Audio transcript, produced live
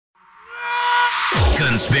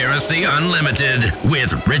Conspiracy Unlimited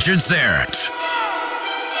with Richard Syrett.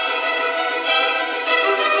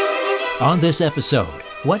 On this episode,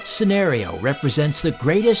 what scenario represents the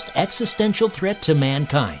greatest existential threat to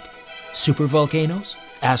mankind? Supervolcanoes?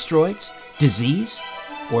 Asteroids? Disease?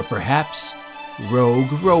 Or perhaps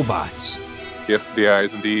rogue robots? If the AI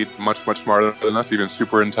is indeed much, much smarter than us, even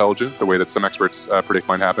super intelligent, the way that some experts predict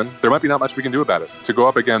might happen, there might be not much we can do about it. To go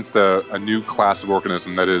up against a new class of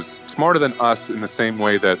organism that is smarter than us in the same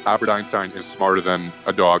way that Albert Einstein is smarter than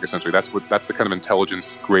a dog, essentially. That's the kind of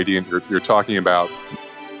intelligence gradient you're talking about.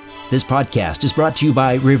 This podcast is brought to you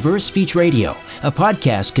by Reverse Speech Radio, a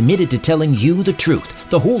podcast committed to telling you the truth,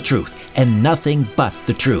 the whole truth, and nothing but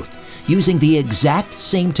the truth. Using the exact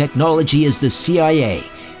same technology as the CIA.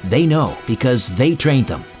 They know because they trained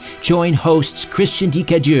them. Join hosts Christian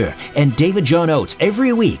DeCadieux and David John Oates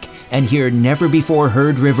every week and hear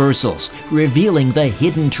never-before-heard reversals, revealing the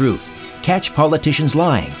hidden truth. Catch politicians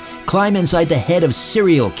lying, climb inside the head of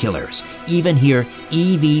serial killers, even hear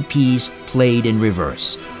EVPs played in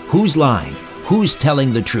reverse. Who's lying? Who's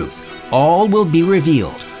telling the truth? All will be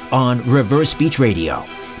revealed on Reverse Speech Radio.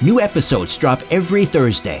 New episodes drop every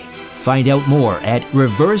Thursday. Find out more at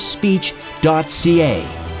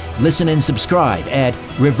reversespeech.ca. Listen and subscribe at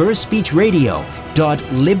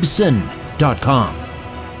reversespeechradio.libsyn.com.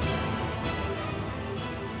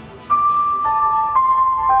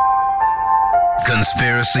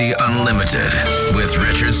 Conspiracy Unlimited with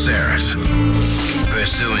Richard Syrett.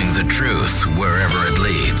 Pursuing the truth wherever it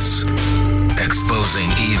leads.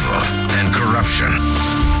 Exposing evil and corruption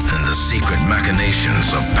and the secret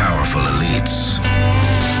machinations of powerful elites.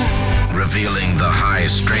 Revealing the high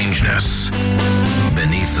strangeness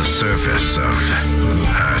beneath the surface of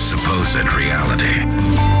our supposed reality.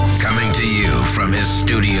 Coming to you from his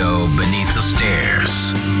studio beneath the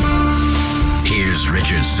stairs, here's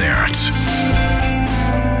Richard Syrett.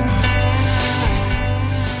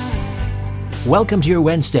 Welcome to your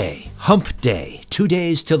Wednesday, Hump Day, 2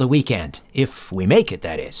 days till the weekend, if we make it,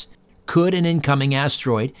 that is. Could an incoming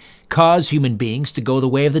asteroid cause human beings to go the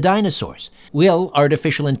way of the dinosaurs? Will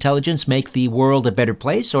artificial intelligence make the world a better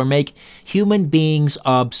place or make human beings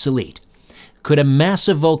obsolete? Could a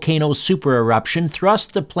massive volcano supereruption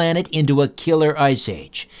thrust the planet into a killer ice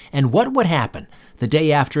age? And what would happen the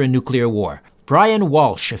day after a nuclear war? Brian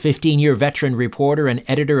Walsh, a 15-year veteran reporter and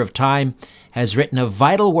editor of Time, has written a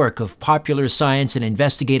vital work of popular science and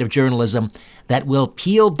investigative journalism that will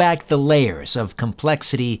peel back the layers of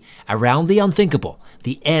complexity around the unthinkable,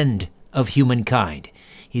 the end of humankind.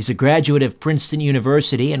 He's a graduate of Princeton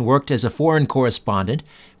University and worked as a foreign correspondent,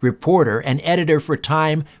 reporter, and editor for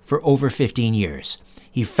Time for over 15 years.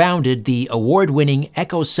 He founded the award-winning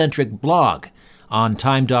Ecocentric blog on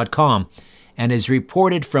Time.com and has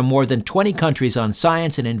reported from more than 20 countries on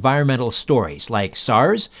science and environmental stories like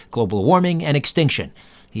SARS, global warming, and extinction.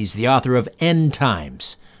 He's the author of End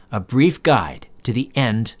Times, a brief guide to the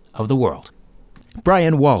end of the world.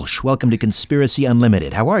 Brian Walsh, welcome to Conspiracy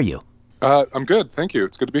Unlimited. How are you? I'm good. Thank you.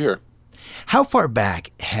 It's good to be here. How far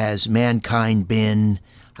back has mankind been,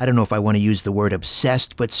 I don't know if I want to use the word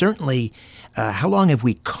obsessed, but certainly how long have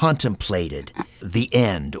we contemplated the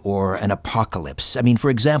end or an apocalypse? I mean,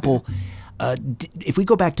 for example, if we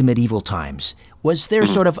go back to medieval times, was there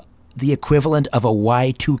sort of the equivalent of a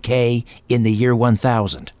Y2K in the year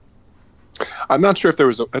 1000? I'm not sure if there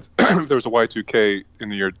was a Y2K in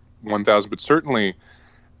the year 1000, but certainly,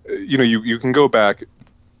 you can go back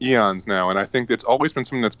eons now, and I think it's always been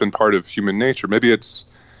something that's been part of human nature. Maybe it's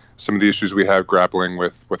some of the issues we have grappling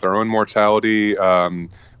with our own mortality.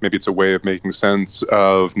 Maybe it's a way of making sense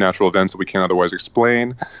of natural events that we can't otherwise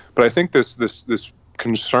explain. But I think this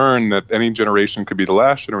concern that any generation could be the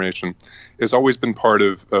last generation has always been part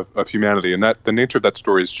of humanity, and that the nature of that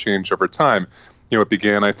story has changed over time. It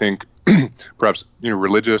began, I think, perhaps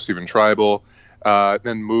religious, even tribal,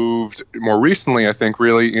 then moved more recently, I think,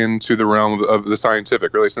 really into the realm of the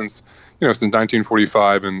scientific. Really, since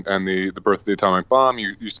 1945 and the birth of the atomic bomb,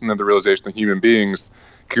 you suddenly have the realization that human beings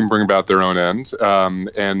can bring about their own end,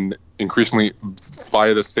 and increasingly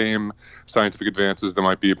via the same scientific advances that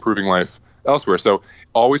might be improving life elsewhere. So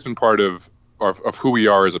always been part of who we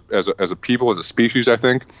are as a people, as a species, I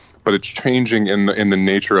think, but it's changing in the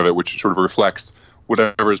nature of it, which sort of reflects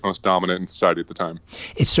whatever is most dominant in society at the time.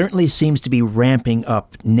 It certainly seems to be ramping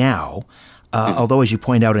up now, although, as you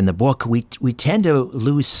point out in the book, we tend to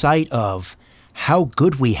lose sight of how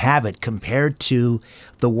good we have it compared to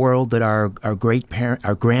the world that our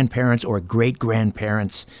grandparents or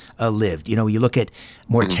great-grandparents lived. You look at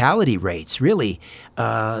mortality rates, really,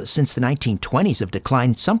 since the 1920s have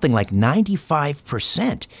declined something like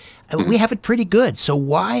 95%. We have it pretty good. So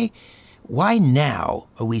why Why now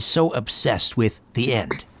are we so obsessed with the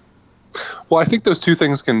end? Well, I think those two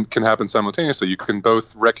things can happen simultaneously. You can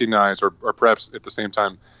both recognize, or perhaps at the same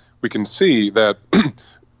time, we can see that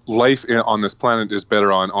life on this planet is better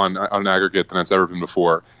on an aggregate than it's ever been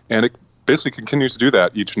before. And it basically continues to do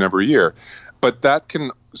that each and every year. But that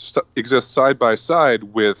can exist side by side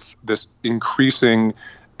with this increasing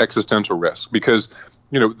existential risk, because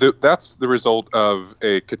that's the result of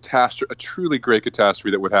a catastrophe, a truly great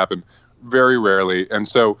catastrophe that would happen very rarely. And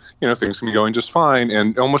so, things can be going just fine.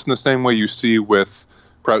 And almost in the same way you see with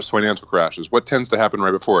perhaps financial crashes, what tends to happen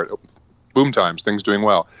right before it? Boom times, things doing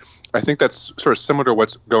well. I think that's sort of similar to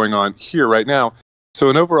what's going on here right now.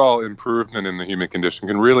 So an overall improvement in the human condition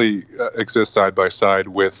can really exist side by side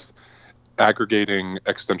with aggregating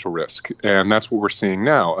existential risk. And that's what we're seeing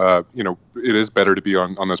now. It is better to be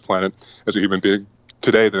on this planet as a human being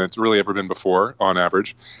today than it's really ever been before, on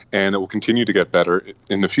average, and it will continue to get better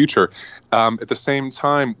in the future. At the same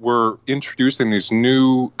time, we're introducing these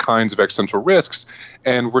new kinds of existential risks,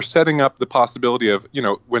 and we're setting up the possibility of,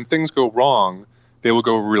 when things go wrong, they will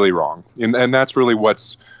go really wrong. And that's really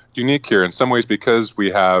what's unique here in some ways, because we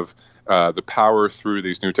have the power through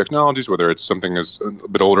these new technologies, whether it's something as a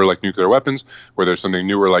bit older like nuclear weapons, whether it's something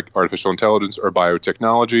newer like artificial intelligence or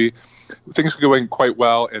biotechnology. Things are going quite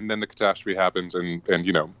well, and then the catastrophe happens, and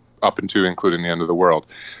up into including the end of the world.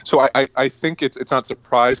 So I think it's not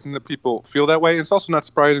surprising that people feel that way. It's also not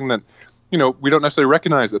surprising that we don't necessarily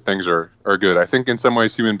recognize that things are good. I think in some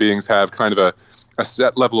ways human beings have kind of a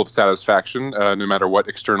set level of satisfaction, no matter what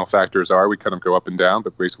external factors are. We kind of go up and down,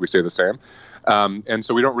 but basically we stay the same. And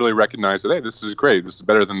so we don't really recognize that, hey, this is great. This is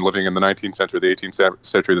better than living in the 19th century, the 18th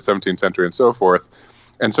century, the 17th century, and so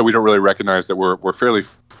forth. And so we don't really recognize that we're fairly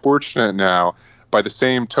fortunate now. By the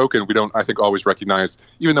same token, we don't, I think, always recognize,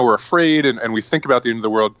 even though we're afraid and we think about the end of the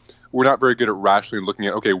world, we're not very good at rationally looking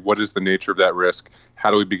at, okay, what is the nature of that risk?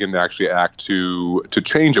 How do we begin to actually act to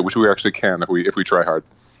change it, which we actually can if we try hard.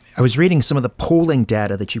 I was reading some of the polling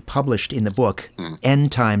data that you published in the book,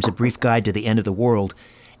 End Times, A Brief Guide to the End of the World.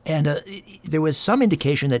 And there was some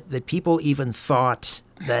indication that people even thought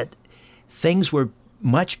that things were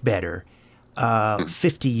much better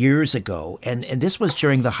 50 years ago. And this was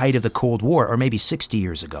during the height of the Cold War, or maybe 60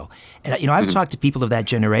 years ago. And, I've talked to people of that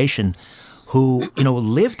generation who,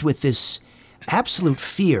 lived with this absolute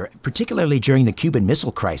fear, particularly during the Cuban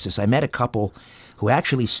Missile Crisis. I met a couple who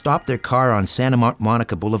actually stopped their car on Santa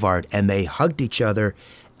Monica Boulevard, and they hugged each other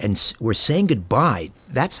and were saying goodbye.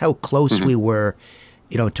 That's how close we were,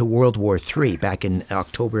 to World War III back in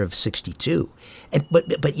October of '62. And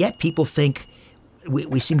but yet people think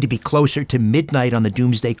we seem to be closer to midnight on the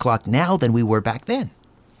doomsday clock now than we were back then.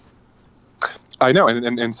 I know,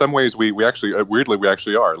 and in some ways we actually, weirdly, we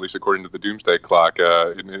actually are, at least according to the doomsday clock.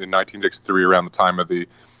 In 1963, around the time of the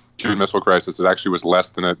Cuban Missile Crisis, it actually was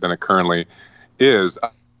less than it currently is.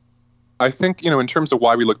 I think, in terms of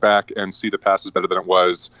why we look back and see the past is better than it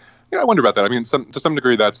was, I wonder about that. I mean, to some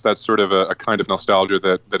degree, that's sort of a kind of nostalgia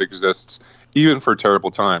that exists even for terrible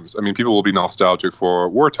times. I mean, people will be nostalgic for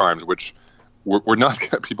war times, which were not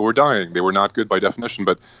good. People were dying. They were not good by definition,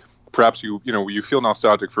 but perhaps you feel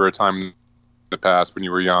nostalgic for a time in the past when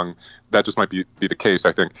you were young. That just might be the case,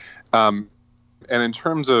 I think. And in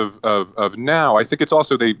terms of now, I think it's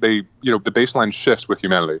also the baseline shifts with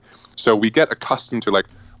humanity. So we get accustomed to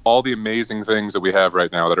all the amazing things that we have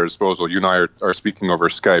right now at our disposal. You and I are speaking over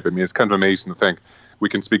Skype. I mean, it's kind of amazing to think we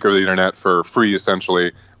can speak over the internet for free,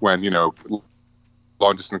 essentially, when,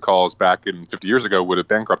 long distance calls back in 50 years ago would have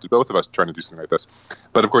bankrupted both of us trying to do something like this.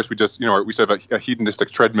 But of course, we just, we sort of a hedonistic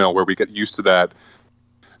treadmill where we get used to that,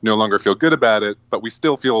 no longer feel good about it, but we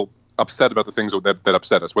still feel upset about the things that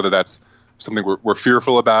upset us, whether that's something we're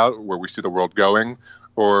fearful about, where we see the world going,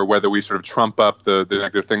 or whether we sort of trump up the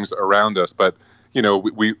negative things around us. But,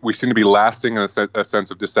 we seem to be lasting in a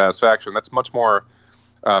sense of dissatisfaction. That's much more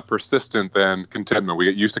persistent than contentment. We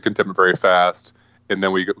get used to contentment very fast, and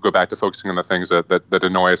then we go back to focusing on the things that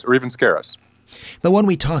annoy us or even scare us. But when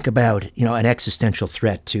we talk about, an existential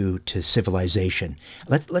threat to civilization,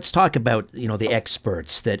 let's talk about, the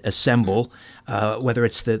experts that assemble, whether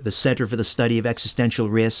it's the Center for the Study of Existential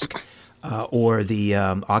Risk or the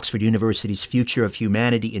Oxford University's Future of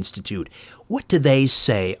Humanity Institute. What do they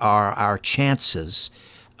say are our chances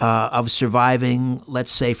of surviving,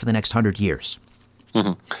 let's say, for the next 100 years?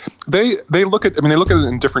 Mm-hmm. They look at it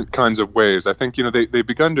in different kinds of ways. I think, they've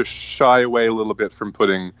begun to shy away a little bit from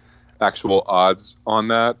putting actual odds on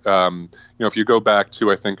that. If you go back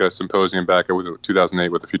to, I think, a symposium back in 2008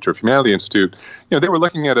 with the Future of Humanity Institute, they were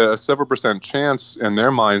looking at a several % chance in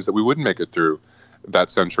their minds that we wouldn't make it through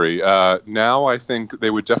that century. Now I think they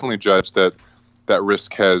would definitely judge that that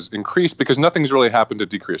risk has increased because nothing's really happened to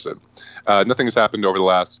decrease it. Nothing has happened over the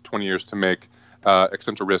last 20 years to make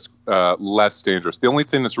existential risk less dangerous. The only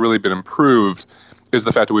thing that's really been improved is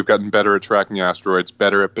the fact that we've gotten better at tracking asteroids,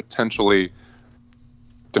 better at potentially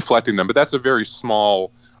deflecting them. But that's a very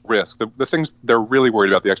small risk. The things they're really worried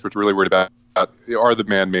about, the experts are really worried about, are the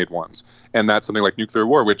man-made ones. And that's something like nuclear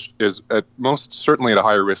war, which is at most certainly at a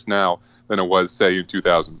higher risk now than it was, say, in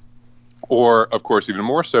 2000. Or, of course, even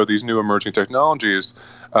more so, these new emerging technologies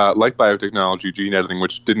like biotechnology, gene editing,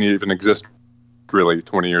 which didn't even exist really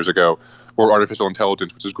 20 years ago, or artificial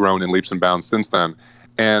intelligence, which has grown in leaps and bounds since then.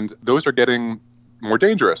 And those are getting more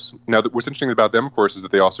dangerous. Now, what's interesting about them, of course, is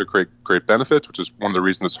that they also create great benefits, which is one of the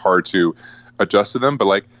reasons it's hard to adjust to them. But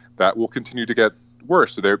like that will continue to get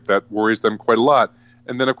worse. So that worries them quite a lot.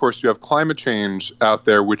 And then, of course, you have climate change out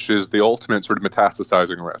there, which is the ultimate sort of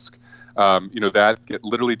metastasizing risk. That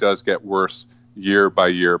literally does get worse year by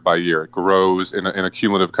year by year. It grows in a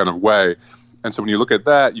cumulative kind of way. And so when you look at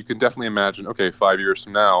that, you can definitely imagine, okay, 5 years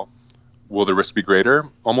from now, will the risk be greater?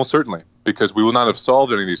 Almost certainly, because we will not have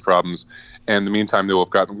solved any of these problems. And in the meantime, they will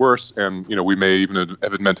have gotten worse. And, we may even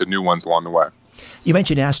have invented new ones along the way. You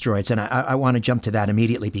mentioned asteroids, and I want to jump to that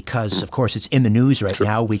immediately because, of course, it's in the news right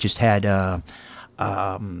now. We just had a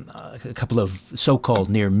couple of so-called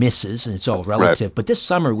near misses, and it's all relative. Right. But this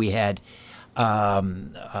summer we had,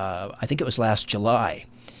 I think it was last July,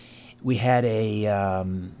 we had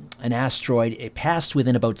an asteroid. It passed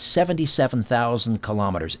within about 77,000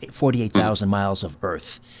 kilometers, 48,000 miles of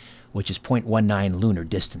Earth, which is 0.19 lunar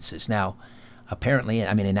distances. Now, apparently,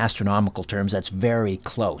 in astronomical terms, that's very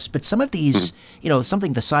close. But some of these,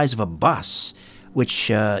 something the size of a bus, which,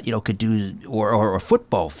 could do, or a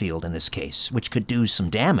football field in this case, which could do some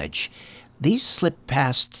damage, these slip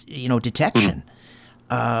past, detection.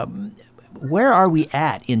 Where are we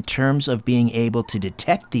at in terms of being able to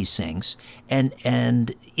detect these things?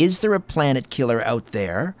 And is there a planet killer out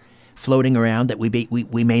there floating around that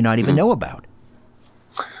we may not even know about?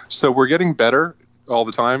 So we're getting better all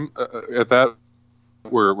the time at that.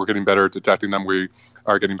 We're getting better at detecting them. We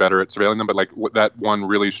are getting better at surveilling them. But that one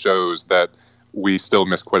really shows that we still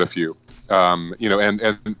miss quite a few.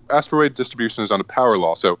 And asteroid distribution is on a power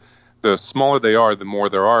law. So the smaller they are, the more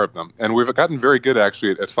there are of them. And we've gotten very good,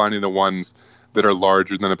 actually, at finding the ones that are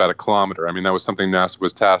larger than about a kilometer. That was something NASA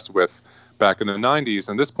was tasked with back in the 90s.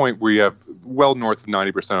 And at this point, we have well north of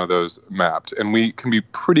 90% of those mapped. And we can be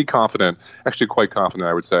pretty confident, actually quite confident,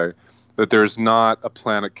 I would say, that there's not a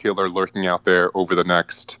planet killer lurking out there over the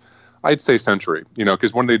next, I'd say, century.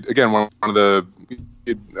 Because one of the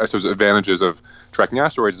I suppose advantages of tracking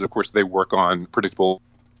asteroids is, of course, they work on predictable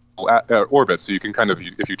orbits. So you can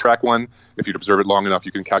if you track one, if you observe it long enough,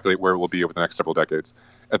 you can calculate where it will be over the next several decades.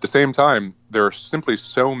 At the same time, there are simply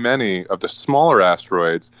so many of the smaller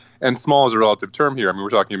asteroids, and small is a relative term here. We're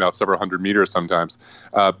talking about several hundred meters sometimes,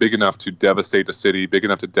 big enough to devastate a city, big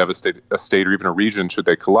enough to devastate a state or even a region should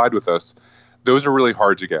they collide with us. Those are really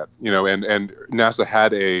hard to get, and NASA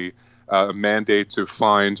had a mandate to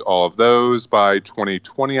find all of those by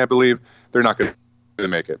 2020, I believe. They're not going to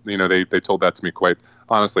make it. They told that to me quite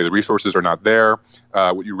honestly. The resources are not there.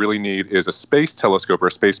 What you really need is a space telescope or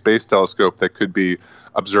a space-based telescope that could be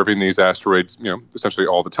observing these asteroids, essentially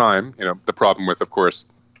all the time. The problem with, of course,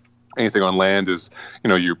 anything on land is,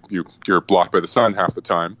 you're blocked by the sun half the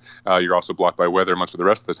time. You're also blocked by weather much of the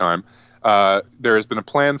rest of the time. There has been a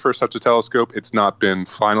plan for such a telescope. It's not been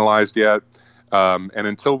finalized yet. And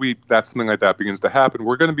until something like that begins to happen,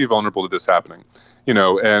 we're going to be vulnerable to this happening,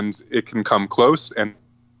 and it can come close. And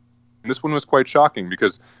this one was quite shocking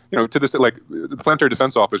because, to this, the Planetary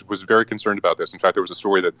Defense Office was very concerned about this. In fact, there was a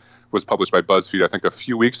story that was published by BuzzFeed, I think, a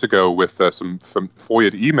few weeks ago with some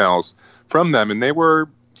FOIA emails from them, and they were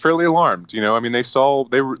fairly alarmed.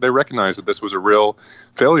 They recognized that this was a real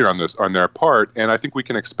failure on their part, and I think we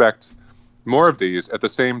can expect more of these. At the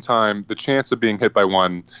same time, the chance of being hit by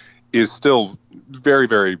one is still very,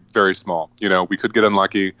 very, very small. We could get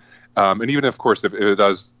unlucky. And even, of course, if it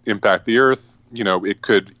does impact the Earth, it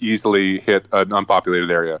could easily hit an unpopulated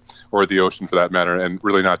area or the ocean for that matter and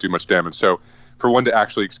really not do much damage. So for one to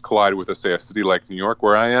actually collide with, say, a city like New York,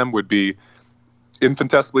 where I am, would be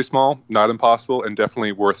infinitesimally small, not impossible, and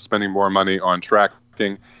definitely worth spending more money on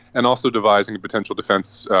tracking and also devising a potential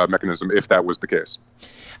defense mechanism if that was the case.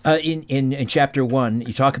 In Chapter 1,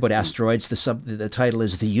 you talk about asteroids. The title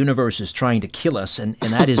is "The Universe is Trying to Kill Us," and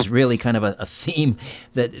that is really kind of a theme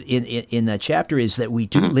that in that chapter is that we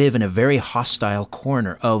do live in a very hostile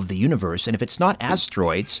corner of the universe, and if it's not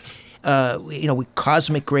asteroids,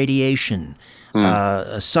 cosmic radiation,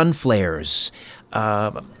 sun flares.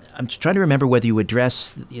 I'm trying to remember whether you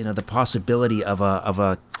address, the possibility of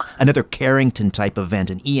another Carrington type event,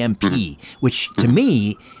 an EMP, which to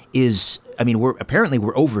me is,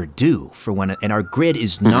 we're overdue for one, and our grid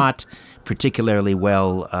is not particularly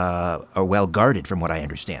well guarded, from what I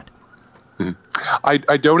understand.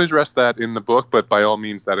 I don't address that in the book, but by all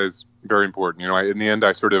means, that is very important. In the end,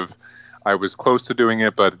 I was close to doing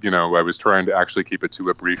it, but I was trying to actually keep it to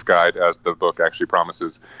a brief guide, as the book actually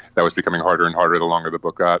promises. That was becoming harder and harder the longer the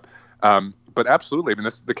book got. But absolutely,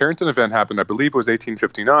 the Carrington event happened, I believe it was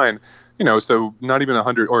 1859. So not even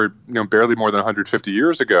 100 or barely more than 150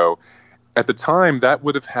 years ago. At the time, that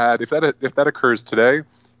would have had, if that occurs today,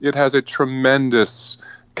 it has a tremendous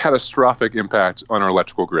catastrophic impact on our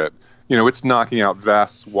electrical grid. It's knocking out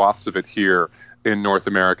vast swaths of it here in North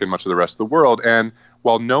America and much of the rest of the world. And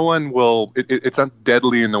while no one will, it's not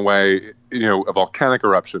deadly in the way, a volcanic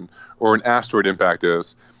eruption or an asteroid impact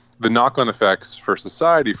is, the knock-on effects for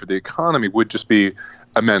society, for the economy, would just be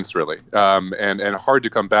immense, really, and hard to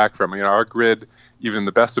come back from. Our grid, even in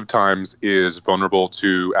the best of times, is vulnerable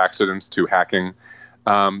to accidents, to hacking.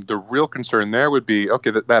 The real concern there would be,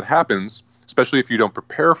 okay, that happens, especially if you don't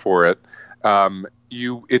prepare for it.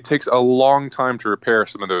 It takes a long time to repair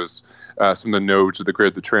some of the nodes of the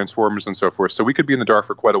grid, the transformers and so forth. So we could be in the dark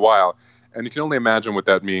for quite a while. And you can only imagine what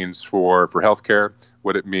that means for healthcare,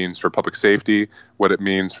 what it means for public safety, what it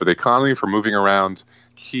means for the economy, for moving around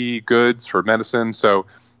key goods, for medicine. So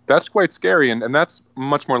that's quite scary. And that's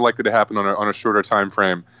much more likely to happen on a shorter time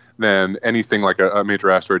frame than anything like a major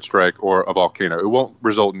asteroid strike or a volcano. It won't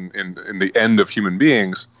result in the end of human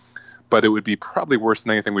beings, but it would be probably worse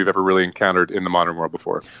than anything we've ever really encountered in the modern world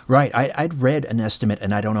before. Right. I'd read an estimate,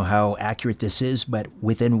 and I don't know how accurate this is, but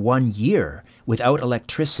within 1 year, without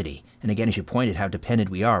electricity, and again, as you pointed, how dependent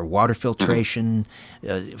we are, water filtration,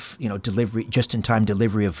 delivery, just-in-time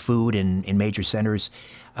delivery of food in major centers,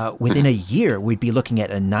 within a year, we'd be looking at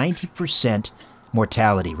a 90%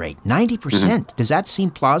 mortality rate. 90%. Does that seem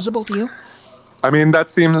plausible to you? That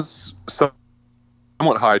seems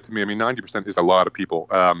somewhat high to me. 90% is a lot of people,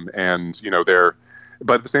 but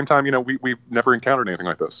at the same time, we've never encountered anything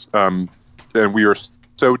like this, and we are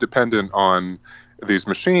so dependent on these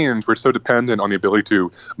machines. We're so dependent on the ability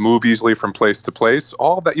to move easily from place to place.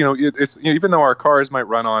 All that, it's even though our cars might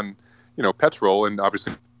run on, petrol, and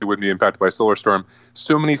obviously it wouldn't be impacted by a solar storm,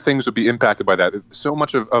 so many things would be impacted by that. So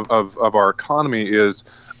much of our economy is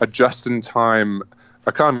a just-in-time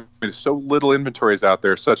economy. There's so little inventories out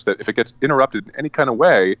there such that if it gets interrupted in any kind of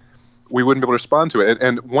way, we wouldn't be able to respond to it.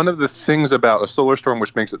 And one of the things about a solar storm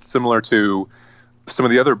which makes it similar to some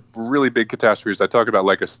of the other really big catastrophes I talk about,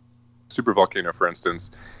 like a supervolcano, for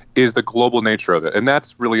instance, is the global nature of it. And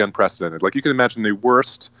that's really unprecedented. Like, you can imagine the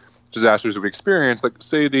worst disasters that we experienced, like,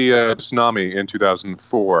 say, the tsunami in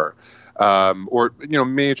 2004, or,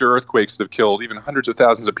 major earthquakes that have killed even hundreds of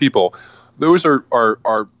thousands of people. Those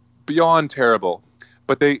are beyond terrible,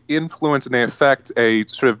 but they influence and they affect a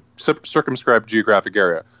sort of circumscribed geographic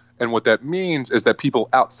area. And what that means is that people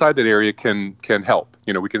outside that area can help.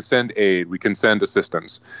 We can send aid, we can send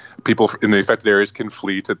assistance. People in the affected areas can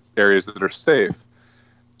flee to areas that are safe.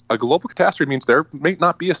 A global catastrophe means there may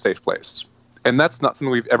not be a safe place. And that's not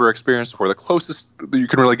something we've ever experienced before. The closest that you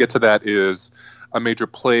can really get to that is a major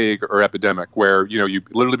plague or epidemic where, you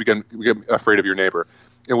literally become afraid of your neighbor.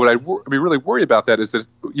 And what I'd be really worried about that is that,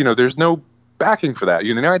 there's no backing for that. The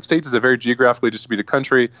United States is a very geographically distributed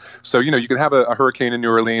country. So, you can have a hurricane in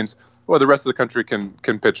New Orleans, or the rest of the country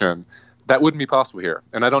can pitch in. That wouldn't be possible here.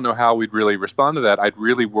 And I don't know how we'd really respond to that. I'd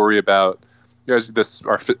really worry about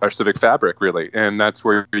our civic fabric, really. And that's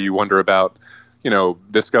where you wonder about,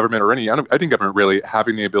 this government or any government really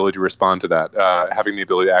having the ability to respond to that, having the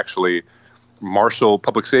ability to actually marshal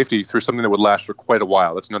public safety through something that would last for quite a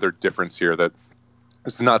while. That's another difference here, that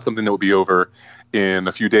this is not something that will be over in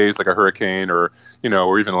a few days, like a hurricane, or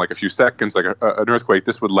even like a few seconds, like an earthquake.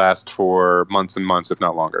 This would last for months and months, if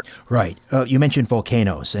not longer. Right. You mentioned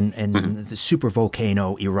volcanoes and the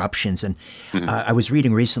supervolcano eruptions, and I was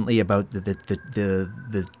reading recently about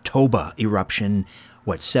the Toba eruption,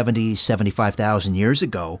 75,000 years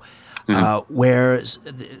ago, where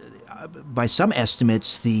by some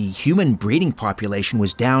estimates, the human breeding population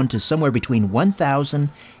was down to somewhere between 1,000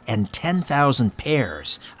 and 10,000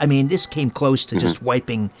 pairs. This came close to just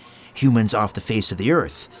wiping humans off the face of the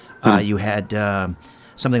earth. You had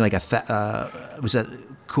something like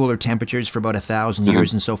cooler temperatures for about 1,000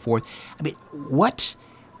 years and so forth. What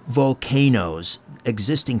volcanoes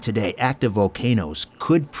existing today, active volcanoes,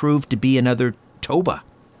 could prove to be another Toba?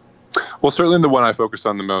 Well, certainly the one I focus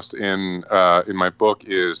on the most in my book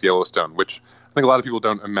is Yellowstone, which I think a lot of people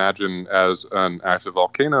don't imagine as an active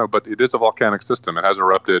volcano, but it is a volcanic system. It has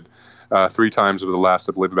erupted 3 times over the last,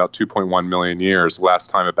 I believe, about 2.1 million years. Last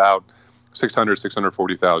time about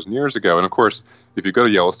 640,000 years ago. And of course, if you go to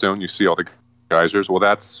Yellowstone, you see all the geysers. Well,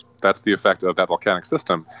 that's the effect of that volcanic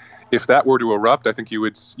system. If that were to erupt, I think you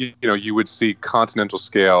would see continental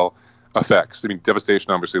scale effects. I mean,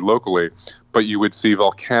 devastation obviously locally, but you would see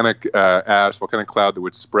volcanic ash, volcanic cloud that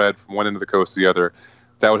would spread from one end of the coast to the other.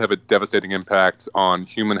 That would have a devastating impact on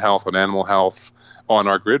human health, on animal health, on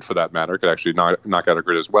our grid for that matter. It could actually knock out our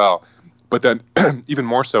grid as well. But then even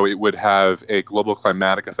more so, it would have a global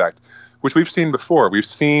climatic effect, which we've seen before. We've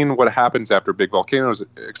seen what happens after big volcanoes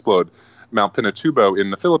explode. Mount Pinatubo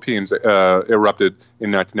in the Philippines erupted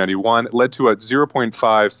in 1991. It led to a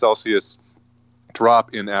 0.5 Celsius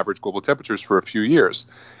drop in average global temperatures for a few years.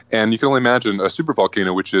 And you can only imagine a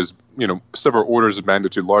supervolcano, which is, several orders of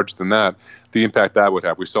magnitude larger than that, the impact that would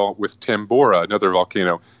have. We saw with Tambora, another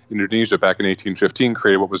volcano in Indonesia back in 1815,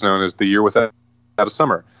 created what was known as the year without a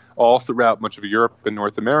summer. All throughout much of Europe and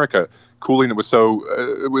North America, cooling that was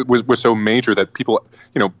so major that people,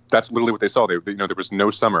 that's literally what they saw. There was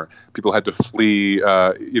no summer. People had to flee,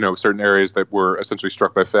 certain areas that were essentially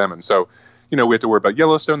struck by famine. So, we have to worry about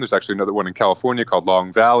Yellowstone. There's actually another one in California called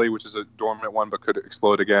Long Valley, which is a dormant one but could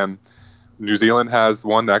explode again. New Zealand has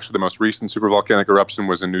one. Actually, the most recent supervolcanic eruption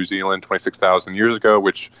was in New Zealand 26,000 years ago,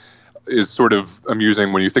 which is sort of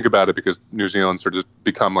amusing when you think about it, because New Zealand sort of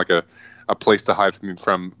become like a place to hide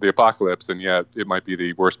from the apocalypse, and yet it might be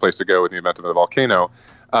the worst place to go in the event of a volcano.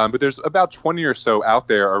 But there's about 20 or so out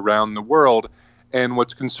there around the world, and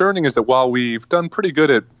what's concerning is that while we've done pretty good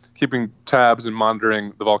at keeping tabs and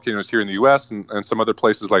monitoring the volcanoes here in the U.S. and some other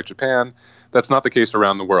places like Japan, that's not the case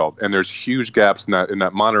around the world, and there's huge gaps in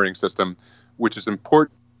that monitoring system, which is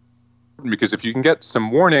important because if you can get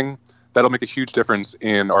some warning, that'll make a huge difference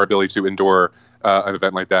in our ability to endure an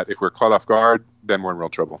event like that. If we're caught off guard, then we're in real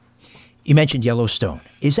trouble. You mentioned Yellowstone.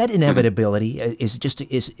 Is that inevitability?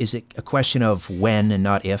 Mm-hmm. Is it a question of when and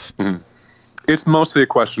not if? Mm-hmm. It's mostly a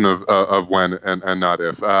question of when and not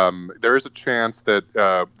if. There is a chance that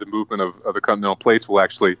the movement of the continental plates will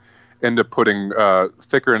actually end up putting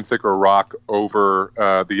thicker and thicker rock over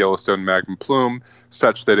the Yellowstone magma plume,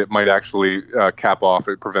 such that it might actually cap off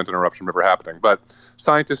and prevent an eruption from ever happening. But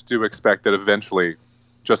scientists do expect that eventually,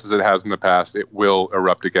 just as it has in the past, it will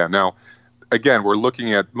erupt again. Now, again, we're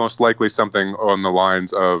looking at most likely something on the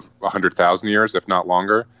lines of 100,000 years, if not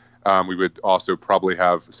longer. We would also probably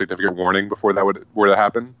have significant warning before that were to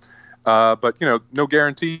happen. But, no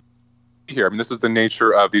guarantee here. I mean, this is the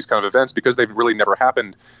nature of these kind of events. Because they've really never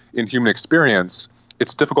happened in human experience,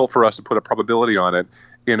 it's difficult for us to put a probability on it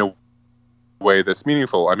in a way that's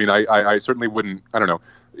meaningful. I mean, I certainly wouldn't, I don't know.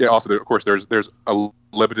 Yeah, also, of course, there's a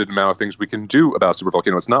limited amount of things we can do about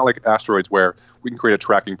supervolcanoes. It's not like asteroids where we can create a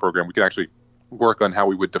tracking program. We can actually work on how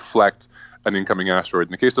we would deflect an incoming asteroid.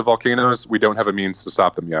 In the case of volcanoes, we don't have a means to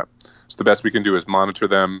stop them yet. So the best we can do is monitor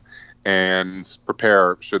them and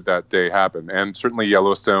prepare should that day happen. And certainly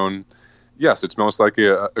Yellowstone, yes, it's most likely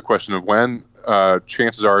a question of when.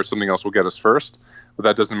 Chances are something else will get us first, but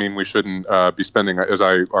that doesn't mean we shouldn't be spending, as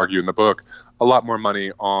I argue in the book, a lot more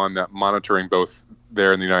money on that monitoring, both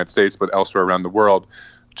there in the United States but elsewhere around the world,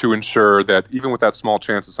 to ensure that even with that small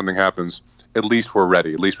chance that something happens, at least we're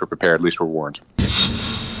ready, at least we're prepared, at least we're warned.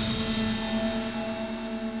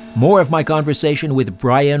 More of my conversation with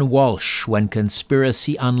Brian Walsh when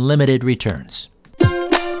Conspiracy Unlimited returns.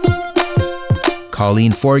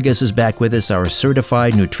 Colleen Forgas is back with us, our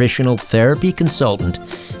certified nutritional therapy consultant,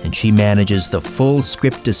 and she manages the Full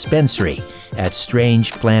Script Dispensary at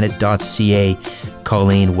strangeplanet.ca.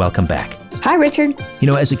 Colleen, welcome back. Hi, Richard.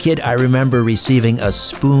 As a kid, I remember receiving a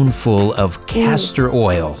spoonful of castor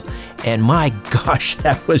oil. And my gosh,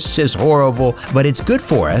 that was just horrible. But it's good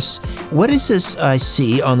for us. What is this I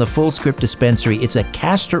see on the Full Script Dispensary? It's a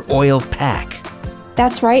castor oil pack.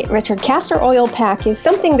 That's right, Richard. Castor oil pack is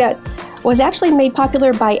something that was actually made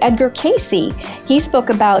popular by Edgar Cayce. He spoke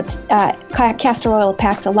about castor oil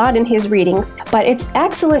packs a lot in his readings, but it's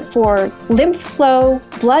excellent for lymph flow,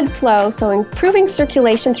 blood flow, so improving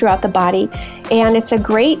circulation throughout the body, and it's a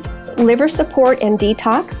great liver support and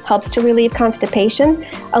detox, helps to relieve constipation.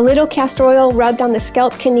 A little castor oil rubbed on the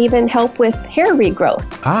scalp can even help with hair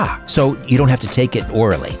regrowth. So you don't have to take it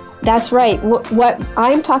orally. That's right. What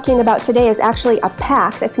I'm talking about today is actually a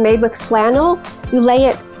pack that's made with flannel. You lay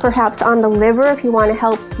it perhaps on the liver if you want to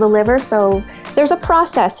help the liver. So there's a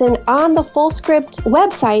process, and on the Fullscript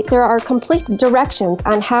website, there are complete directions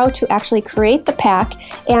on how to actually create the pack,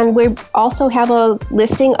 and we also have a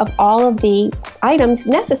listing of all of the items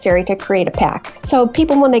necessary to create a pack. So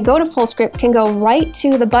people, when they go to Fullscript, can go right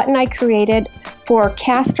to the button I created for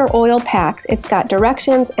castor oil packs. It's got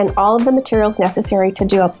directions and all of the materials necessary to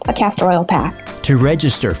do a castor oil pack. To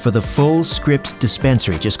register for the Fullscript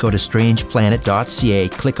dispensary, just go to strangeplanet.ca,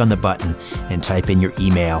 click on the button, and type in your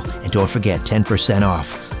email. And don't forget, 10%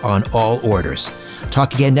 off on all orders.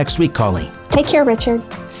 Talk again next week, Colleen. Take care, Richard.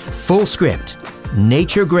 Fullscript,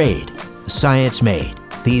 nature grade, science made.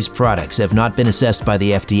 These products have not been assessed by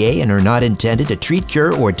the FDA and are not intended to treat,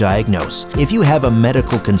 cure, or diagnose. If you have a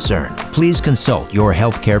medical concern, please consult your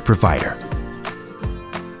healthcare provider.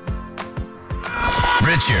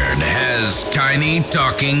 Richard has tiny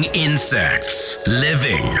talking insects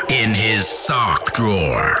living in his sock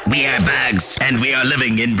drawer. We are bugs, and we are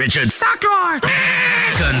living in Richard's sock drawer.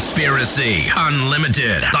 Conspiracy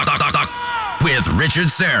Unlimited. With Richard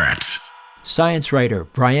Syrett. Science writer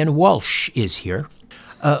Brian Walsh is here.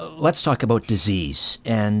 Let's talk about disease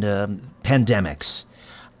and pandemics.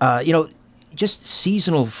 Just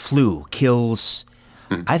seasonal flu kills,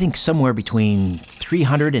 I think, somewhere between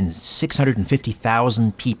 300 and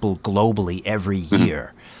 650,000 people globally every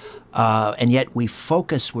year. And yet we're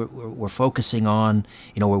focusing on,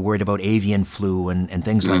 we're worried about avian flu and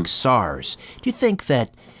things like SARS. Do you think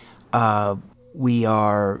that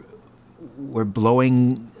we're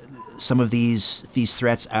blowing some of these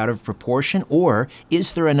threats out of proportion, or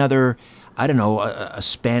is there another, a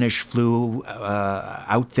Spanish flu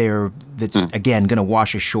out there that's again going to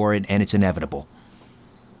wash ashore and it's inevitable?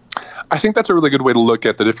 I think that's a really good way to look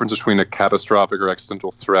at the difference between a catastrophic or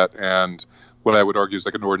existential threat and what I would argue is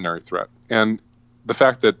like an ordinary threat. And the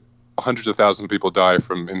fact that hundreds of thousands of people die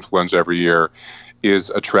from influenza every year is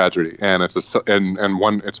a tragedy, and it's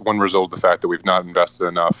one result of the fact that we've not invested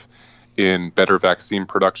enough in better vaccine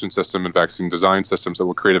production system and vaccine design systems that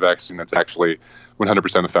will create a vaccine that's actually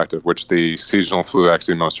 100% effective, which the seasonal flu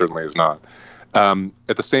vaccine most certainly is not.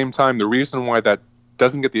 At the same time, the reason why that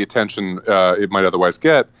doesn't get the attention it might otherwise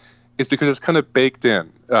get is because it's kind of baked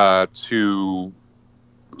in to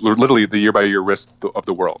literally the year-by-year risk of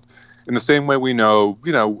the world. In the same way we know,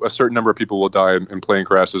 a certain number of people will die in plane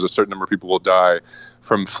crashes, a certain number of people will die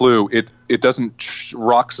from flu, it doesn't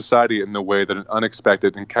rock society in the way that an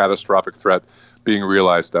unexpected and catastrophic threat being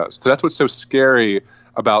realized does. So that's what's so scary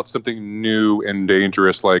about something new and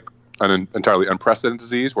dangerous like an entirely unprecedented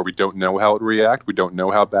disease where we don't know how it will react, we don't know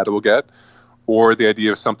how bad it will get, or the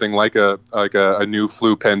idea of something like a new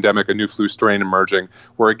flu pandemic, a new flu strain emerging,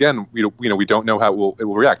 where again, we don't know how it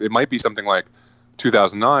will react. It might be something like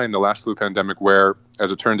 2009, the last flu pandemic, where,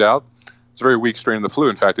 as it turned out, it's a very weak strain of the flu.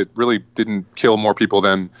 In fact, it really didn't kill more people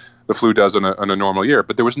than the flu does in a normal year.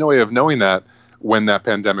 But there was no way of knowing that when that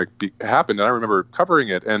pandemic happened. And I remember covering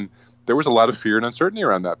it, and there was a lot of fear and uncertainty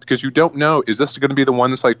around that because you don't know, is this going to be the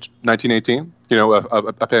one that's like 1918?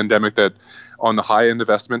 A pandemic that on the high end of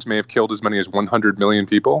estimates may have killed as many as 100 million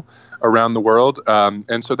people around the world.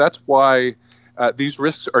 And so that's why these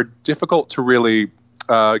risks are difficult to really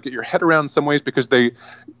get your head around in some ways because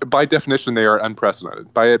by definition, they are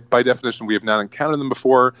unprecedented. By definition, we have not encountered them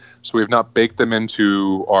before, so we have not baked them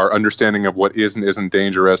into our understanding of what is and isn't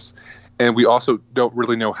dangerous. And we also don't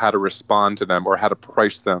really know how to respond to them or how to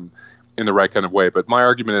price them in the right kind of way. But my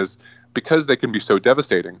argument is because they can be so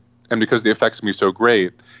devastating and because the effects can be so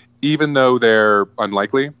great, even though they're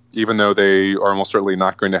unlikely, even though they are almost certainly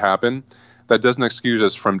not going to happen, that doesn't excuse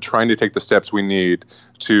us from trying to take the steps we need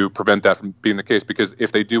to prevent that from being the case. Because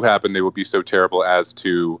if they do happen, they will be so terrible as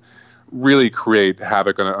to really create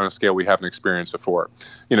havoc on a scale we haven't experienced before.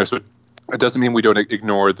 So it doesn't mean we don't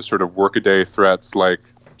ignore the sort of workaday threats like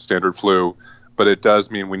standard flu, but it does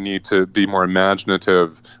mean we need to be more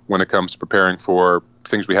imaginative when it comes to preparing for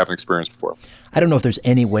things we haven't experienced before. I don't know if there's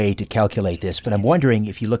any way to calculate this, but I'm wondering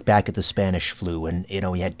if you look back at the Spanish flu and,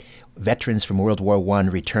 we had veterans from World War I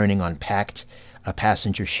returning on packed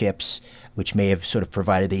passenger ships, which may have sort of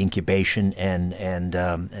provided the incubation and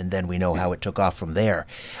then we know how it took off from there.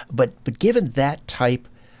 But given that type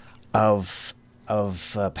of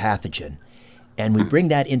pathogen, and we bring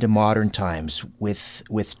that into modern times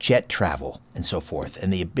with jet travel and so forth,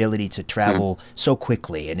 and the ability to travel so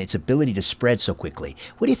quickly and its ability to spread so quickly.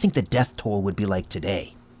 What do you think the death toll would be like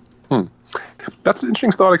today? That's an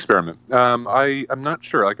interesting thought experiment. I'm not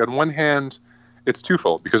sure. Like on one hand, it's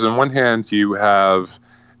twofold because on one hand you have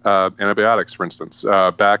antibiotics, for instance.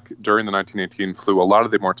 Back during the 1918 flu, a lot of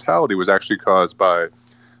the mortality was actually caused by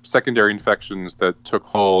secondary infections that took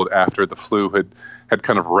hold after the flu had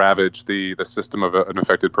kind of ravaged the system of an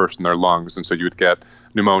affected person, their lungs. And so you would get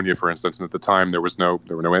pneumonia, for instance. And at the time, there were no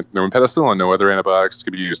penicillin, no other antibiotics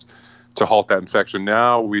could be used to halt that infection.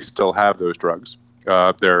 Now we still have those drugs.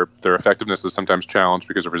 Their effectiveness is sometimes challenged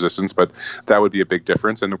because of resistance, but that would be a big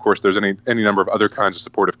difference. And of course, there's any number of other kinds of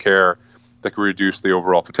supportive care that could reduce the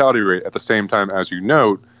overall fatality rate. At the same time, as you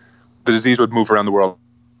note, the disease would move around the world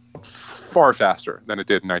far faster than it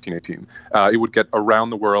did in 1918. It would get around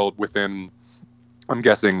the world within, I'm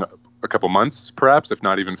guessing, a couple months, perhaps, if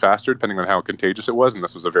not even faster, depending on how contagious it was. And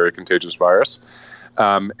this was a very contagious virus.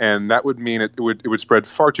 And that would mean it would spread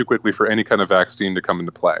far too quickly for any kind of vaccine to come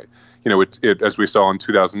into play. It as we saw in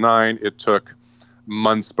 2009, it took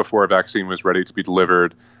months before a vaccine was ready to be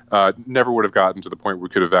delivered. Never would have gotten to the point where we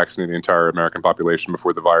could have vaccinated the entire American population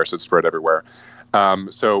before the virus had spread everywhere.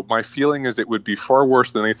 So my feeling is it would be far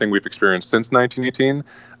worse than anything we've experienced since 1918.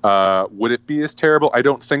 Would it be as terrible? I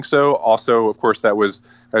don't think so. Also, of course, that was,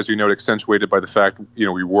 as you note, accentuated by the fact,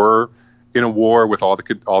 we were in a war with all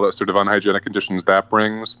the sort of unhygienic conditions that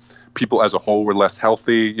brings. People as a whole were less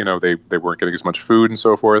healthy. They weren't getting as much food and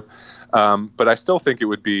so forth. But I still think it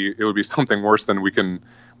would be something worse than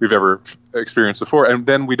we've ever experienced before. And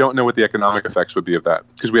then we don't know what the economic effects would be of that,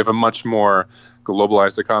 because we have a much more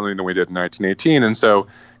globalized economy than we did in 1918. And so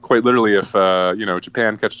quite literally, if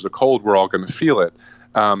Japan catches a cold, we're all going to feel it.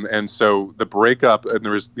 And so the breakup, and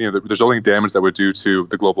there's only damage that would do to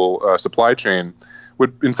the global supply chain,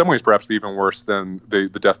 would in some ways perhaps be even worse than the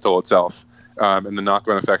death toll itself. And the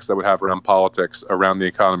knock-on effects that would have around politics, around the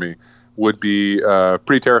economy, would be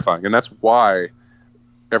pretty terrifying. And that's why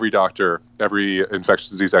every doctor, every infectious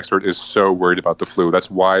disease expert is so worried about the flu. That's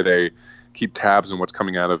why they keep tabs on what's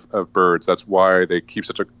coming out of birds. That's why they keep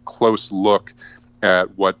such a close look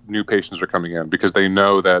at what new patients are coming in, because they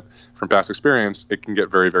know that from past experience, it can get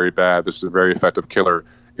very, very bad. This is a very effective killer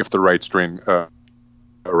if the right strain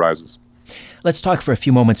arises. Let's talk for a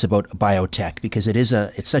few moments about biotech, because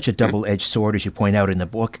it's such a double-edged sword, as you point out in the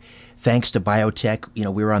book. Thanks to biotech,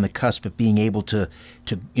 we're on the cusp of being able to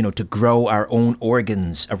grow our own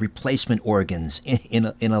organs, replacement organs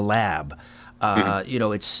in a lab.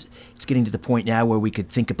 It's getting to the point now where we could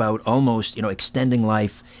think about almost extending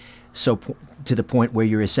life to the point where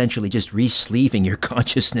you're essentially just re-sleeving your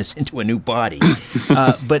consciousness into a new body.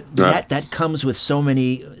 But that comes with so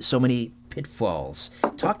many pitfalls.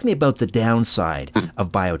 Talk to me about the downside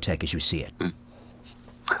of biotech as you see it.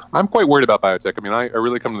 I'm quite worried about biotech. I mean, I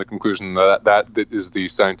really come to the conclusion that is the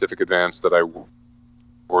scientific advance that I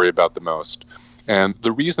worry about the most. And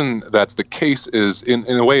the reason that's the case is, in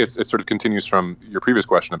a way, it sort of continues from your previous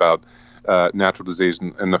question about natural disease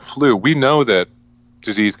and the flu. We know that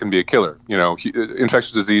disease can be a killer.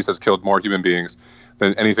 Infectious disease has killed more human beings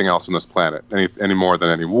than anything else on this planet, any more than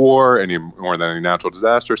any war, any more than any natural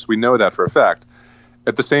disaster. So we know that for a fact.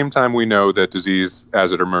 At the same time, we know that disease,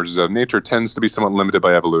 as it emerges out of nature, tends to be somewhat limited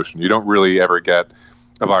by evolution. You don't really ever get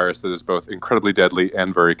a virus that is both incredibly deadly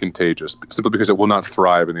and very contagious, simply because it will not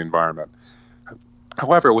thrive in the environment.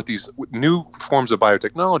 However, with these new forms of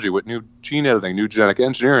biotechnology, with new gene editing, new genetic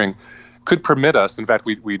engineering, could permit us, in fact,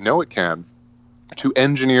 we know it can, to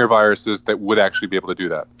engineer viruses that would actually be able to do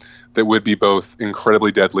that would be both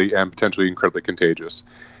incredibly deadly and potentially incredibly contagious.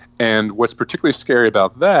 And what's particularly scary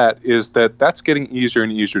about that is that that's getting easier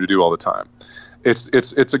and easier to do all the time. It's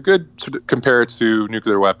a good sort of compare it to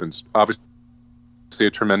nuclear weapons. Obviously, a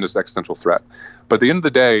tremendous existential threat. But at the end of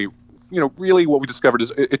the day, really what we discovered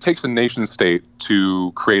is it takes a nation state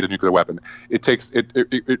to create a nuclear weapon. It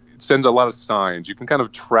sends a lot of signs. You can kind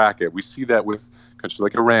of track it. We see that with countries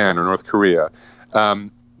like Iran or North Korea.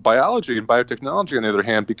 Biology and biotechnology, on the other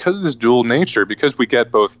hand, because of this dual nature, because we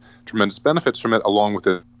get both tremendous benefits from it along with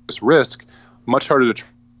this risk, much harder to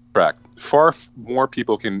track. Far more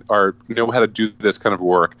people know how to do this kind of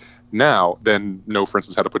work now than know, for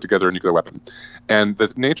instance, how to put together a nuclear weapon. And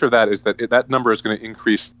the nature of that is that that number is going to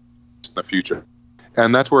increase in the future.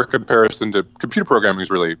 And that's where a comparison to computer programming is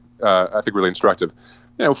really, I think, really instructive.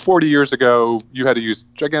 40 years ago, you had to use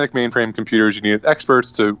gigantic mainframe computers. You needed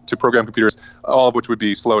experts to program computers, all of which would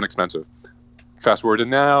be slow and expensive. Fast forward to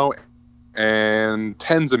now, and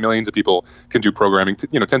tens of millions of people can do programming.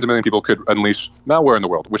 Tens of million people could unleash malware in the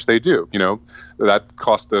world, which they do. That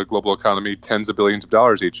costs the global economy tens of billions of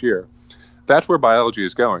dollars each year. That's where biology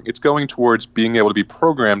is going. It's going towards being able to be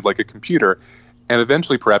programmed like a computer, and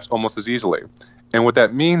eventually perhaps almost as easily. And what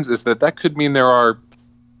that means is that could mean there are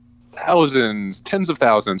thousands, tens of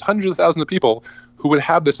thousands, hundreds of thousands of people who would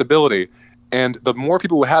have this ability. And the more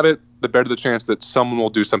people who have it, the better the chance that someone will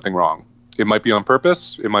do something wrong. It might be on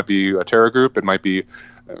purpose. It might be a terror group. It might be,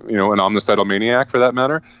 an omnicidal maniac for that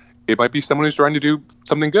matter. It might be someone who's trying to do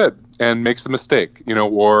something good and makes a mistake,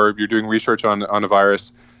 or you're doing research on a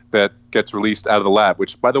virus that gets released out of the lab,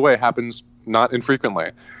 which, by the way, happens not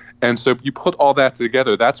infrequently. And so you put all that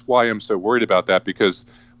together. That's why I'm so worried about that, because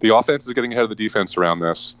the offense is getting ahead of the defense around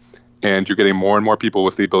this. And you're getting more and more people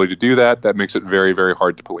with the ability to do that. That makes it very, very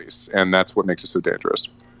hard to police. And that's what makes it so dangerous.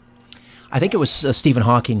 I think it was Stephen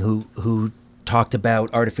Hawking who talked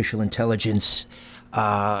about artificial intelligence,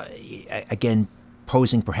 again,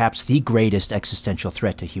 posing perhaps the greatest existential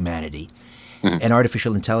threat to humanity. Mm-hmm. And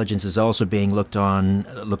artificial intelligence is also being looked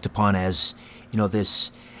upon as,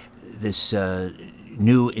 this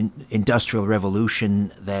new industrial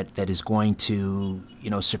revolution that is going to,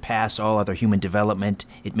 surpass all other human development.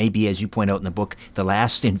 It may be, as you point out in the book, the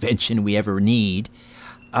last invention we ever need.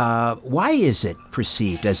 Why is it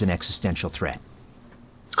perceived as an existential threat?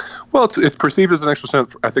 Well, it's perceived as an existential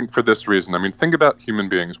threat, I think, for this reason. I mean, think about human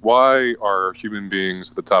beings. Why are human beings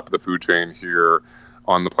at the top of the food chain here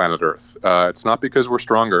on the planet Earth? It's not because we're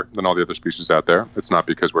stronger than all the other species out there. It's not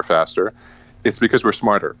because we're faster. It's because we're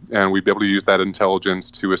smarter, and we'd be able to use that intelligence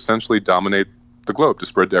to essentially dominate the globe, to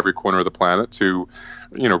spread to every corner of the planet, to,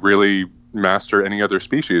 really master any other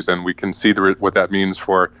species. And we can see what that means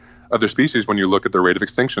for other species when you look at the rate of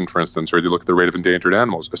extinction, for instance, or you look at the rate of endangered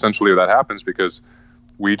animals. Essentially, that happens because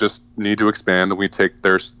we just need to expand and we take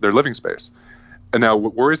their living space. And now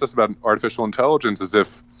what worries us about artificial intelligence is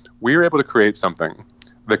if we are able to create something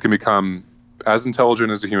that can become as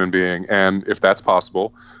intelligent as a human being, and if that's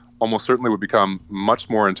possible, almost certainly would become much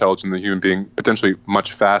more intelligent than a human being, potentially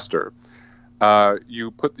much faster.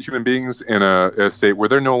 You put human beings in a state where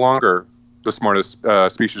they're no longer the smartest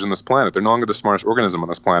species on this planet. They're no longer the smartest organism on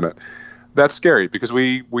this planet. That's scary because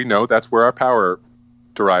we know that's where our power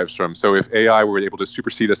derives from. So if AI were able to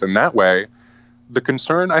supersede us in that way, the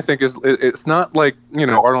concern, I think, is it's not like,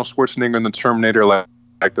 Arnold Schwarzenegger in the Terminator, like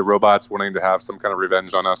the robots wanting to have some kind of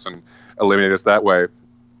revenge on us and eliminate us that way.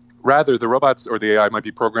 Rather, the robots or the AI might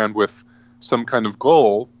be programmed with some kind of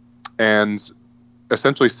goal and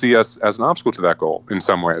essentially see us as an obstacle to that goal in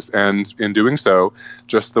some ways. And in doing so,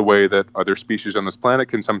 just the way that other species on this planet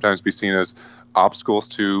can sometimes be seen as obstacles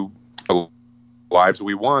to the lives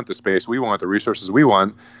we want, the space we want, the resources we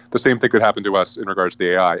want, the same thing could happen to us in regards to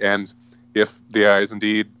the AI. And if the AI is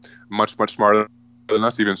indeed much, much smarter than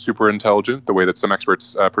us, even super intelligent, the way that some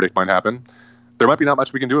experts predict might happen, there might be not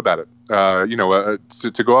much we can do about it.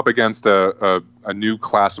 To go up against a new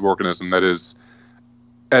class of organism that is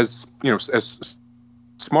as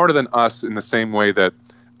smarter than us in the same way that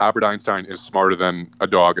Albert Einstein is smarter than a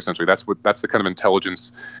dog. Essentially, that's the kind of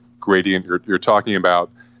intelligence gradient you're talking about.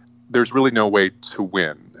 There's really no way to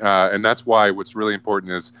win, and that's why what's really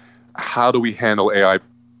important is how do we handle AI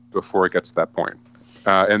before it gets to that point.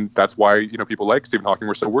 And that's why people like Stephen Hawking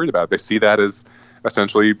were so worried about it. They see that as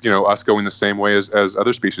essentially us going the same way as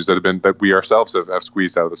other species that we ourselves have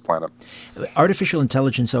squeezed out of this planet. Artificial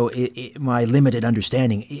intelligence, though, my limited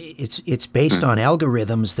understanding, it's based on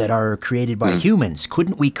algorithms that are created by humans.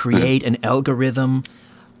 Couldn't we create an algorithm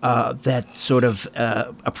that sort of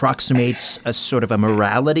approximates a sort of a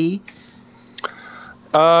morality?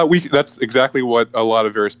 That's exactly what a lot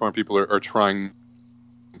of very smart people are trying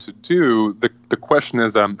to do. The question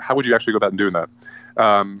is, how would you actually go about doing that?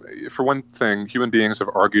 For one thing, human beings have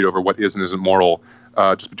argued over what is and isn't moral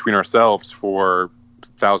just between ourselves for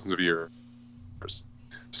thousands of years.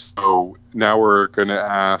 So now we're going to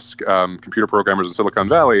ask computer programmers in Silicon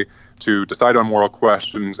Valley to decide on moral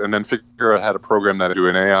questions and then figure out how to program that into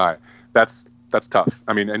an AI. That's tough.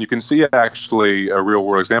 I mean, and you can see actually a real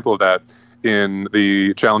world example of that in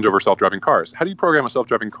the challenge over self-driving cars. How do you program a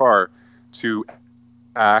self-driving car to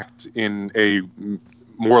act in a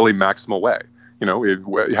morally maximal way?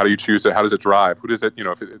 How do you choose it? How does it drive? Who does it,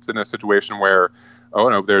 if it's in a situation where,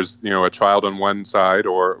 there's, a child on one side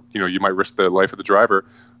or, you might risk the life of the driver,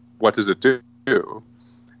 what does it do?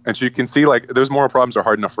 And so you can see those moral problems are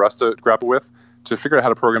hard enough for us to grapple with. To figure out how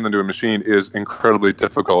to program them to a machine is incredibly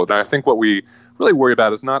difficult. And I think what we really worry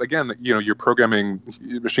about is not, again, that, you're programming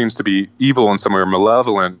machines to be evil in some way or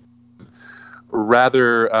malevolent.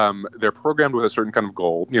 Rather, they're programmed with a certain kind of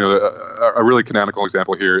goal. A really canonical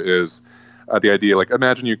example here is the idea,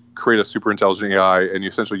 imagine you create a super intelligent AI and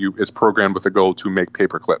it's programmed with a goal to make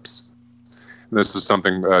paper clips. And this is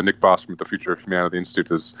something Nick Bostrom at the Future of Humanity Institute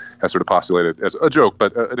has sort of postulated as a joke,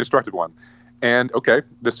 but an instructed one. And okay,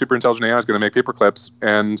 this super intelligent AI is going to make paper clips,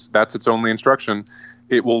 and that's its only instruction.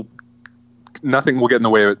 Nothing will get in the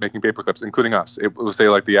way of it making paper clips, including us. It will say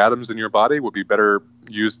the atoms in your body would be better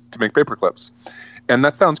used to make paper clips. And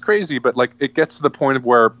that sounds crazy, but it gets to the point of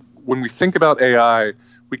where when we think about AI,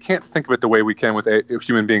 we can't think of it the way we can with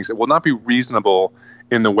human beings. It will not be reasonable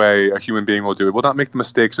in the way a human being will do. It will not make the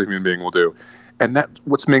mistakes a human being will do. And that's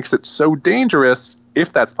what makes it so dangerous,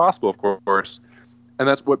 if that's possible, of course. And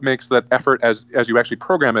that's what makes that effort as you actually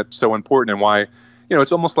program it so important, and why,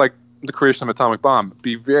 it's almost like the creation of an atomic bomb.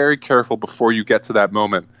 Be very careful before you get to that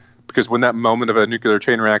moment, because when that moment of a nuclear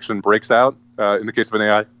chain reaction breaks out, in the case of an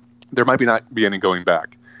AI, there might not be any going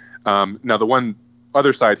back. Now, the one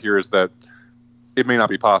other side here is that it may not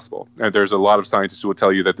be possible. And there's a lot of scientists who will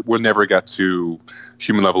tell you that we'll never get to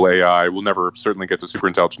human level AI. We'll never certainly get to super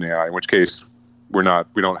intelligent AI, in which case we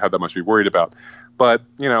don't have that much to be worried about. But,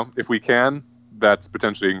 if we can, that's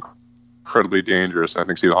potentially incredibly dangerous. I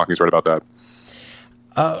think Stephen Hawking's right about that.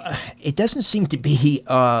 It doesn't seem to be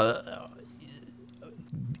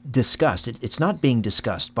discussed. It's not being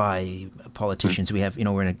discussed by politicians. We have,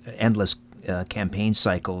 we're in endless campaign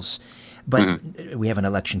cycles, but we have an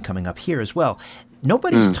election coming up here as well.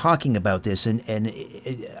 Nobody's talking about this, and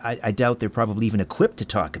I doubt they're probably even equipped to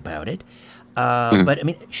talk about it. But, I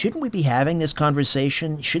mean, shouldn't we be having this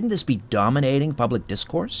conversation? Shouldn't this be dominating public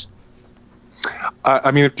discourse?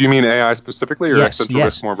 Do you mean AI specifically, or existential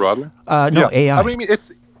risk more broadly? No, AI. I mean,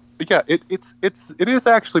 it is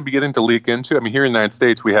actually beginning to leak into. I mean, here in the United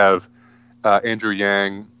States, we have Andrew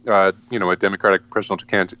Yang, a Democratic presidential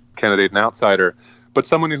candidate and outsider, but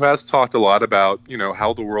someone who has talked a lot about,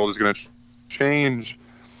 how the world is going to change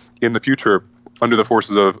in the future under the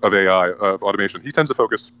forces of AI, of automation. He tends to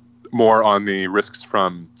focus more on the risks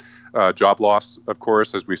from job loss, of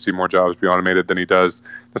course, as we see more jobs be automated, than he does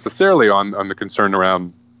necessarily on the concern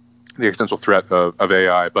around the existential threat of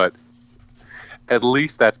AI. But at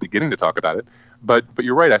least that's beginning to talk about it. But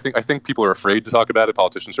you're right. I think people are afraid to talk about it,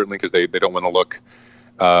 politicians certainly, because they don't want to look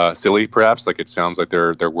silly, perhaps. Like, it sounds like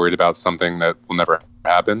they're worried about something that will never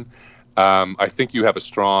happen. I think you have a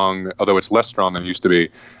strong, although it's less strong than it used to be,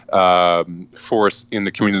 force in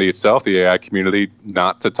the community itself, the AI community,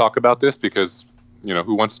 not to talk about this, because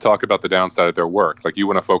who wants to talk about the downside of their work? Like, you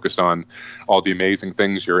want to focus on all the amazing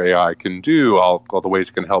things your AI can do, all the ways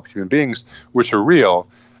it can help human beings, which are real.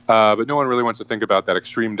 But no one really wants to think about that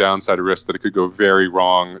extreme downside risk that it could go very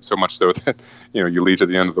wrong, so much so that you lead to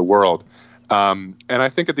the end of the world. And I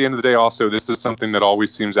think at the end of the day, also, this is something that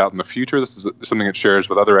always seems out in the future. This is something it shares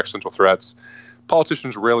with other existential threats.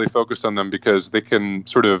 Politicians rarely focus on them because they can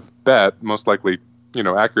sort of bet, most likely,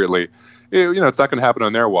 accurately, it's not going to happen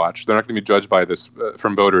on their watch. They're not going to be judged by this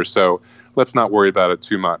from voters. So let's not worry about it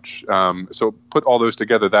too much. So put all those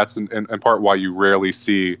together. That's in part why you rarely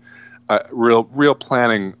see real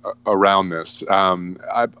planning around this.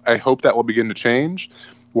 I hope that will begin to change.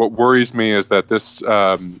 What worries me is that this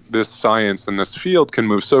science and this field can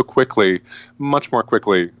move so quickly, much more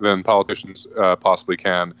quickly than politicians possibly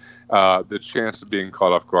can. The chance of being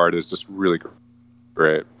caught off guard is just really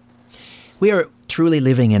great. We are truly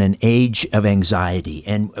living in an age of anxiety,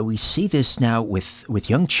 and we see this now with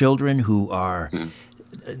young children who are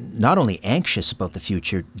not only anxious about the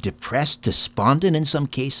future, depressed, despondent in some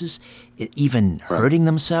cases, even hurting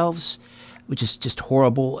themselves, which is just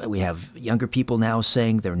horrible. We have younger people now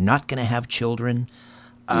saying they're not going to have children.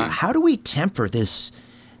 How do we temper this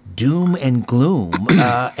doom and gloom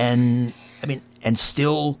and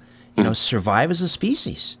still survive as a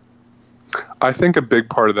species? I think a big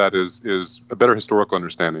part of that is a better historical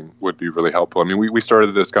understanding would be really helpful. I mean, we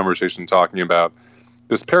started this conversation talking about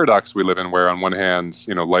this paradox we live in, where on one hand,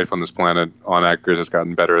 life on this planet on aggregate has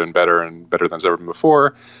gotten better and better and better than it's ever been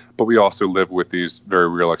before, but we also live with these very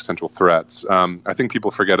real existential threats. I think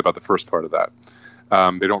people forget about the first part of that.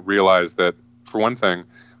 They don't realize that, for one thing,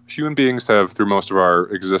 human beings have, through most of our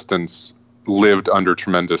existence, lived under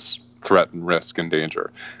tremendous threat and risk and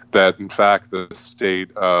danger. That, in fact, the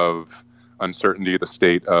state of uncertainty, the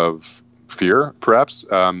state of fear, perhaps,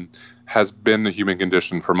 has been the human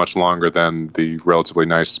condition for much longer than the relatively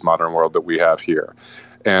nice modern world that we have here.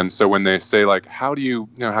 And so when they say, like, how can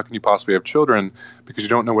you possibly have children because you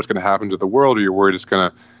don't know what's going to happen to the world, or you're worried it's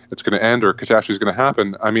going to end, or catastrophe is going to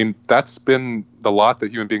happen? I mean, that's been the lot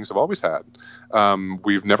that human beings have always had.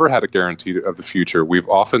 We've never had a guarantee of the future. We've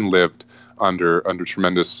often lived under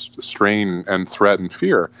tremendous strain and threat and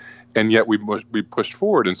fear, and yet we pushed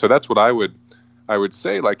forward. And so that's what I would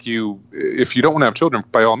say. Like, if you don't want to have children,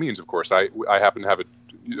 by all means, of course. I happen to have a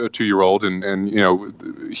 2-year-old,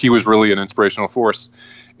 and he was really an inspirational force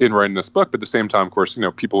in writing this book. But at the same time, of course,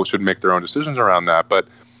 people should make their own decisions around that. But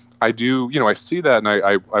I do, I see that, and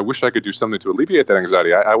I wish I could do something to alleviate that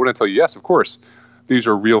anxiety. I want to tell you, yes, of course, these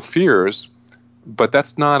are real fears, but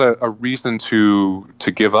that's not a reason to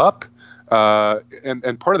give up.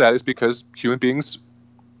 And part of that is because human beings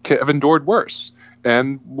have endured worse.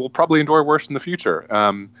 and will probably endure worse in the future.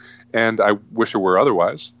 And I wish it were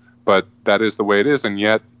otherwise, but that is the way it is. And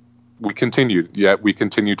yet we continue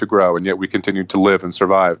to grow, and yet we continue to live and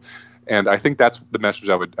survive. And I think that's the message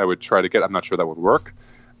I would try to get. I'm not sure that would work.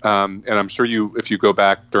 And I'm sure if you go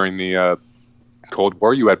back during the Cold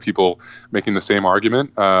War, you had people making the same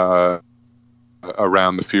argument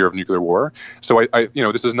around the fear of nuclear war. So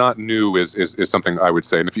this is not new is something I would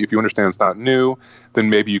say. And if you understand it's not new, then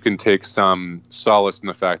maybe you can take some solace in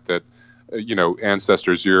the fact that,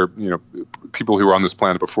 ancestors, people who were on this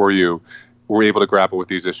planet before you were able to grapple with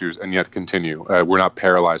these issues and yet continue. We're not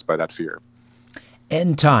paralyzed by that fear.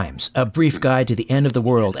 End Times, a brief guide to the end of the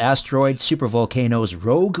world, asteroids, supervolcanoes,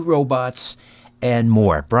 rogue robots, and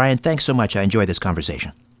more. Brian, thanks so much. I enjoyed this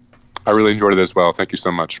conversation. I really enjoyed it as well. Thank you so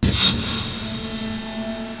much.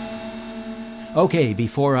 Okay,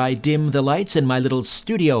 before I dim the lights in my little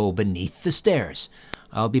studio beneath the stairs,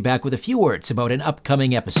 I'll be back with a few words about an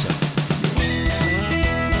upcoming episode.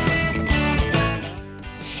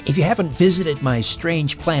 If you haven't visited my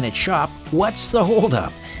Strange Planet shop, what's the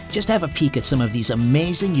holdup? Just have a peek at some of these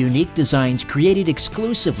amazing, unique designs created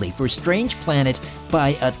exclusively for Strange Planet by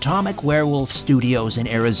Atomic Werewolf Studios in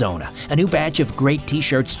Arizona. A new batch of great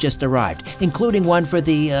t-shirts just arrived, including one for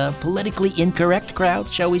the politically incorrect crowd,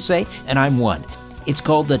 shall we say, and I'm one. It's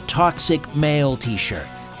called the Toxic Male t-shirt.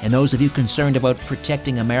 And those of you concerned about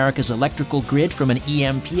protecting America's electrical grid from an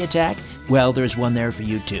EMP attack, well, there's one there for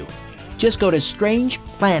you too. Just go to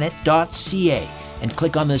strangeplanet.ca and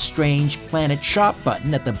click on the Strange Planet Shop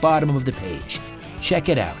button at the bottom of the page. Check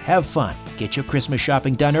it out, have fun, get your Christmas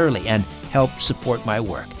shopping done early, and help support my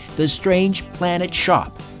work. The Strange Planet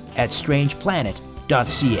Shop at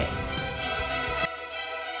strangeplanet.ca.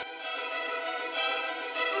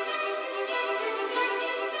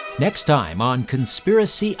 Next time on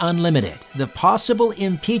Conspiracy Unlimited, the possible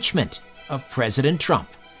impeachment of President Trump.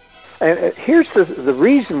 And here's the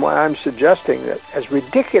reason why I'm suggesting that, as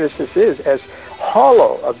ridiculous as this is, as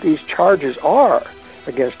hollow of these charges are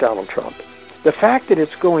against Donald Trump, the fact that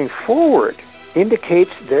it's going forward indicates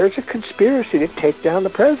there's a conspiracy to take down the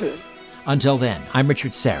president. Until then, I'm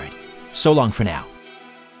Richard Syrett. So long for now.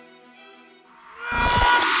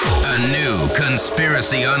 A new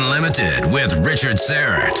Conspiracy Unlimited with Richard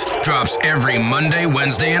Syrett drops every Monday,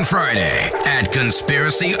 Wednesday, and Friday at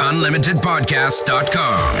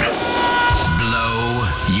conspiracyunlimitedpodcast.com. Blow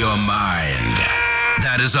your mind.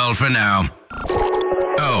 That is all for now.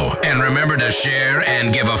 Oh, and remember to share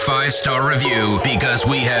and give a 5-star review because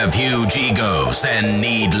we have huge egos and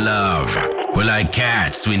need love. We're like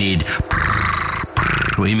cats. We need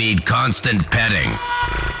constant petting.